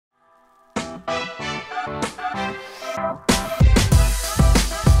So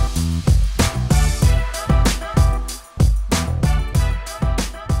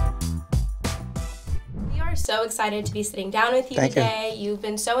excited to be sitting down with you today. You've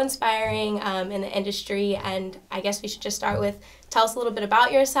been so inspiring in the industry, and I guess we should just start with tell us a little bit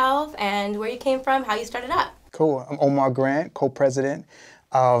about yourself and where you came from, how you started up. Cool. I'm Omar Grant, co-president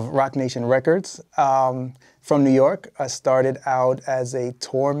of Roc Nation Records. From New York, I started out as a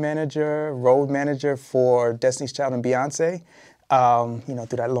tour manager, road manager for Destiny's Child and Beyonce. You know,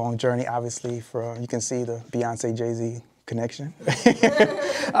 through that long journey, obviously, you can see the Beyonce, Jay-Z connection.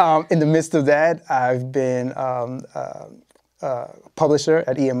 In the midst of that, I've been publisher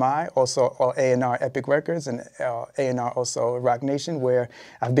at EMI, also A&R Epic Records, and A&R also Roc Nation, where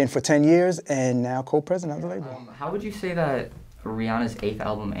I've been for 10 years and now co-president of the label. How would you say that Rihanna's 8th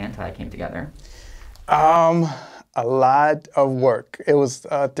album, Anti, came together? A lot of work. It was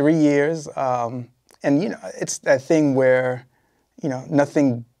 3 years, and you know, it's that thing where, you know,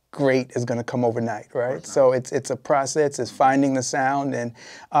 nothing great is going to come overnight, right? So it's a process. It's finding the sound, and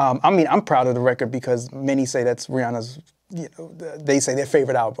I mean, I'm proud of the record because many say that's Rihanna's, you know, they say their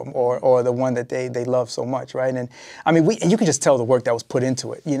favorite album or the one that they love so much, right? And I mean, and you can just tell the work that was put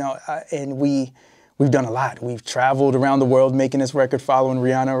into it, you know. And we've done a lot. We've traveled around the world making this record, following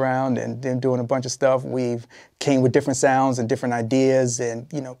Rihanna around, and then doing a bunch of stuff. We've came with different sounds and different ideas, and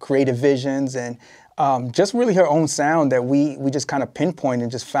you know, creative visions, and just really her own sound that we just kind of pinpointed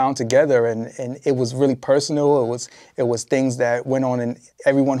and just found together, and it was really personal. It was things that went on in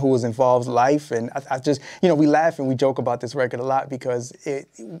everyone who was involved's life, and I just, you know, we laugh and we joke about this record a lot because it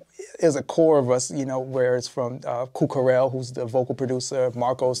is a core of us, you know, where it's from Kukarel, who's the vocal producer,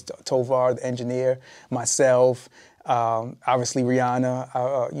 Marcos Tovar, the engineer, myself, obviously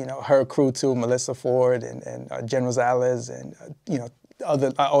Rihanna, you know, her crew too, Melissa Ford and Jen Rosales, and you know,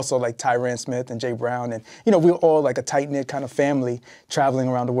 also like Tyran Smith and Jay Brown, and you know, we were all like a tight-knit kind of family traveling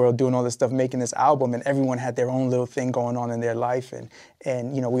around the world doing all this stuff, making this album, and everyone had their own little thing going on in their life,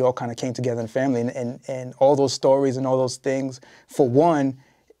 and you know, we all kind of came together in family, and all those stories and all those things, for one,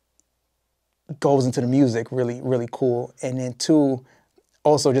 goes into the music really, really cool, and then two,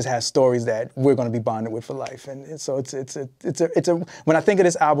 also just has stories that we're going to be bonded with for life, and so it's a when I think of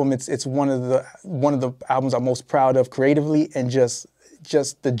this album, it's one of the albums I'm most proud of creatively, and just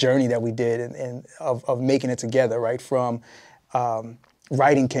the journey that we did and of making it together, right? From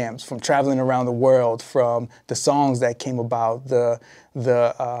writing camps, from traveling around the world, from the songs that came about, the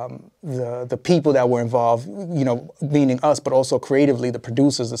people that were involved, you know, meaning us, but also creatively, the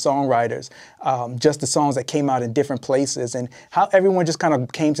producers, the songwriters, just the songs that came out in different places, and how everyone just kind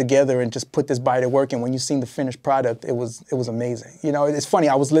of came together and just put this body to work. And when you seen the finished product, it was amazing. You know, it's funny.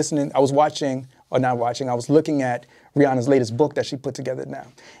 I was looking at Rihanna's latest book that she put together now.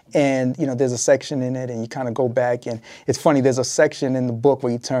 And, you know, there's a section in it, and you kind of go back, and it's funny, there's a section in the book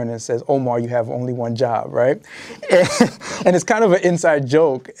where you turn and it says, Omar, you have only one job, right? And it's kind of an inside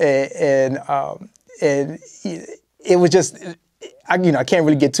joke, and it was just, you know, I can't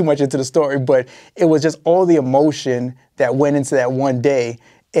really get too much into the story, but it was just all the emotion that went into that one day,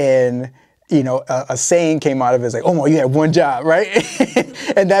 and you know, a saying came out of it. It's like, Omar, you had one job, right?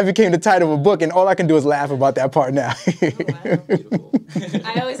 And that became the title of a book, and all I can do is laugh about that part now. Oh, wow.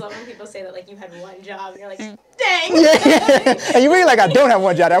 I always love when people say that, like, you had one job, and you're like, dang! Yeah. And you're really like, I don't have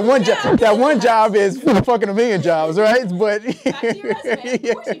one job. That one job is fucking a million jobs, right? But back to your resume,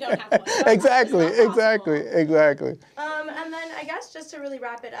 of course you don't have one. Exactly. And then I guess just to really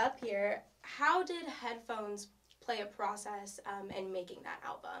wrap it up here, how did headphones play a process in making that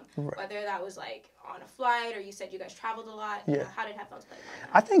album? Right. Whether that was like on a flight, or you said you guys traveled a lot. Yeah. You know, how did headphones play a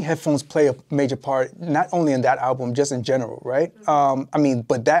part? I think headphones play a major part, not only in that album, just in general, right? Mm-hmm. I mean,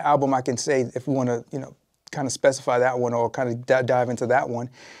 but that album, I can say, if we want to, you know, kind of specify that one or kind of dive into that one,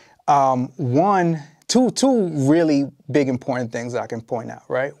 two really big important things that I can point out,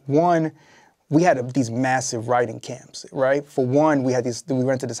 right? One, we had these massive writing camps, right? For one, we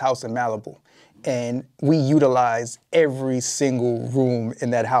rented this house in Malibu, and we utilized every single room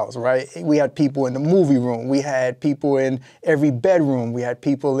in that house, right? We had people in the movie room, we had people in every bedroom, we had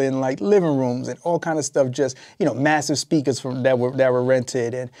people in like living rooms and all kind of stuff, just, you know, massive speakers that were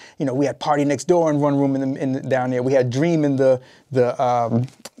rented, and, you know, we had Party Next Door in one room down there. We had Dream in the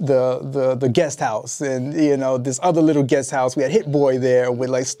guest house, and, you know, this other little guest house. We had Hit Boy there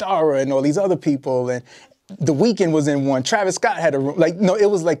with like Starra and all these other people, and The Weeknd was in one. Travis Scott had a room. Like, no, it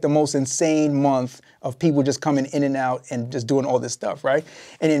was like the most insane month of people just coming in and out and just doing all this stuff, right?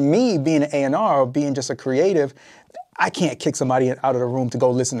 And in me being an A&R, being just a creative, I can't kick somebody out of the room to go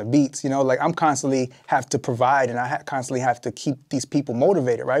listen to beats, you know? Like, I'm constantly have to provide, and I constantly have to keep these people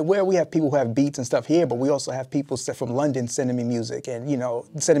motivated, right? Where we have people who have beats and stuff here, but we also have people from London sending me music and, you know,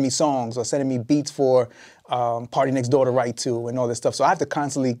 sending me songs or sending me beats for Party Next Door to write to and all this stuff. So I have to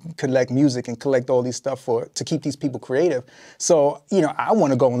constantly collect music and collect all these stuff to keep these people creative. So, you know, I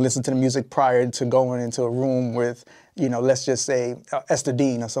want to go and listen to the music prior to going into a room with, you know, let's just say Esther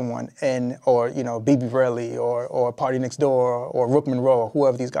Dean or someone, or, you know, BB Rayleigh or Party Next Door or Rook Monroe or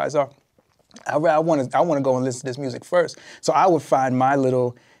whoever these guys are. I want to go and listen to this music first. So I would find my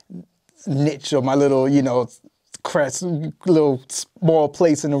little niche or my little, you know, little small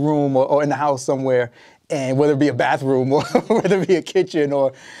place in the room or in the house somewhere, and whether it be a bathroom or whether it be a kitchen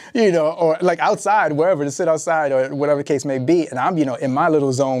or, you know, or like outside, wherever, to sit outside or whatever the case may be. And I'm, you know, in my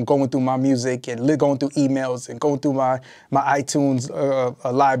little zone going through my music and going through emails and going through my iTunes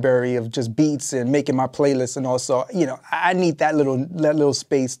library of just beats and making my playlists. And also, you know, I need that little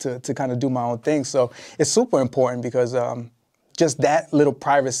space to kind of do my own thing. So it's super important because just that little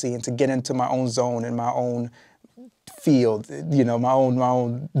privacy and to get into my own zone and my own field, you know, my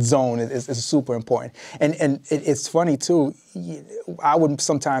own zone is super important. And it's funny too, I would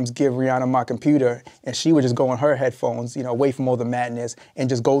sometimes give Rihanna my computer and she would just go on her headphones, you know, away from all the madness and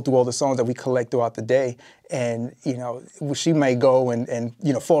just go through all the songs that we collect throughout the day. And, you know, she may go and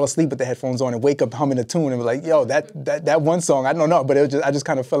you know, fall asleep with the headphones on and wake up humming a tune and be like, yo, that one song, I don't know, but I just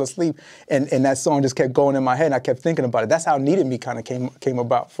kind of fell asleep and that song just kept going in my head and I kept thinking about it. That's how Needed Me kind of came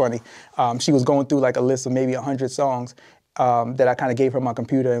about, funny. She was going through like a list of maybe 100 songs that I kind of gave her my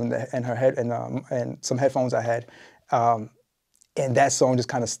computer and her head and some headphones I had. And that song just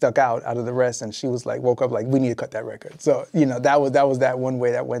kind of stuck out of the rest, and she was like, woke up like, we need to cut that record. So, you know, that was that one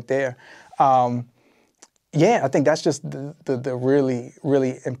way that went there. Yeah, I think that's just the really,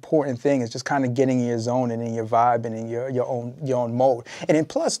 really important thing is just kind of getting in your zone and in your vibe and in your own mode. And then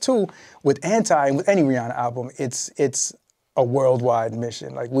plus too, with Anti and with any Rihanna album, it's a worldwide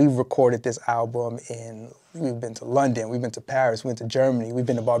mission. Like, we've recorded this album we've been to London, we've been to Paris, we went to Germany, we've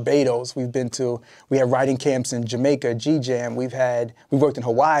been to Barbados, we had writing camps in Jamaica, G-Jam, we worked in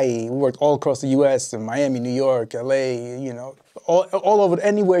Hawaii, we worked all across the US, in Miami, New York, LA, you know, all over,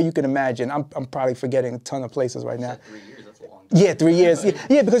 anywhere you can imagine. I'm probably forgetting a ton of places right now. 3 years, that's a long time. Yeah, 3 years.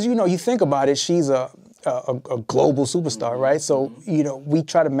 Yeah, because, you know, you think about it, she's a global superstar, right? So, you know, we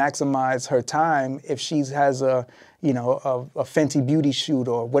try to maximize her time. If she has a Fenty Beauty shoot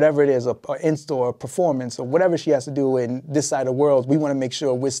or whatever it is, a in-store a performance or whatever she has to do in this side of the world, we want to make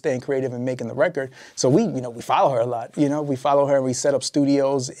sure we're staying creative and making the record. So we follow her a lot. You know, we follow her and we set up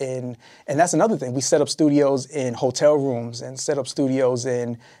studios and that's another thing. We set up studios in hotel rooms and set up studios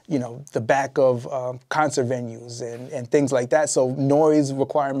in, you know, the back of concert venues and things like that. So noise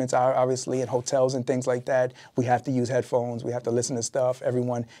requirements are obviously in hotels and things like that. We have to use headphones. We have to listen to stuff.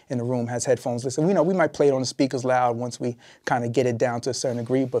 Everyone in the room has headphones. Listen, you know, we might play it on the speakers loud once we kind of get it down to a certain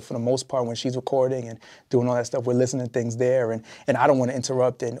degree, but for the most part, when she's recording and doing all that stuff, we're listening to things there, and I don't want to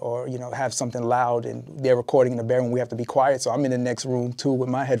interrupt or you know, have something loud and they're recording in the bedroom, we have to be quiet, so I'm in the next room too with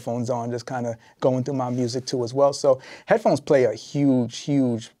my headphones on, just kind of going through my music too as well. So headphones play a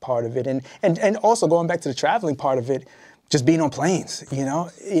huge part of it, and also going back to the traveling part of it, just being on planes, you know,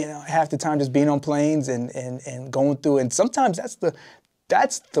 half the time just being on planes and going through, and sometimes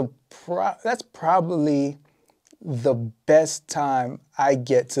that's probably the best time I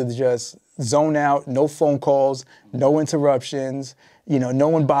get to just zone out, no phone calls, no interruptions, you know, no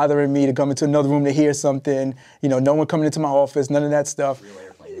one bothering me to come into another room to hear something, you know, no one coming into my office, none of that stuff.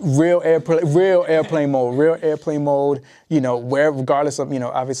 Real airplane mode, you know, regardless of, you know,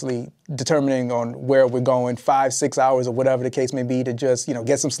 obviously determining on where we're going, 5, 6 hours or whatever the case may be, to just, you know,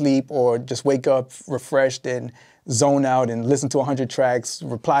 get some sleep or just wake up refreshed and zone out and listen to 100 tracks,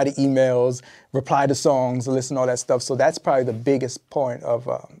 reply to emails, reply to songs, listen to all that stuff. So that's probably the biggest point of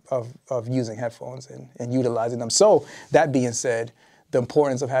using headphones and utilizing them. So that being said, the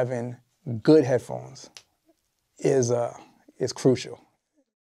importance of having good headphones is crucial.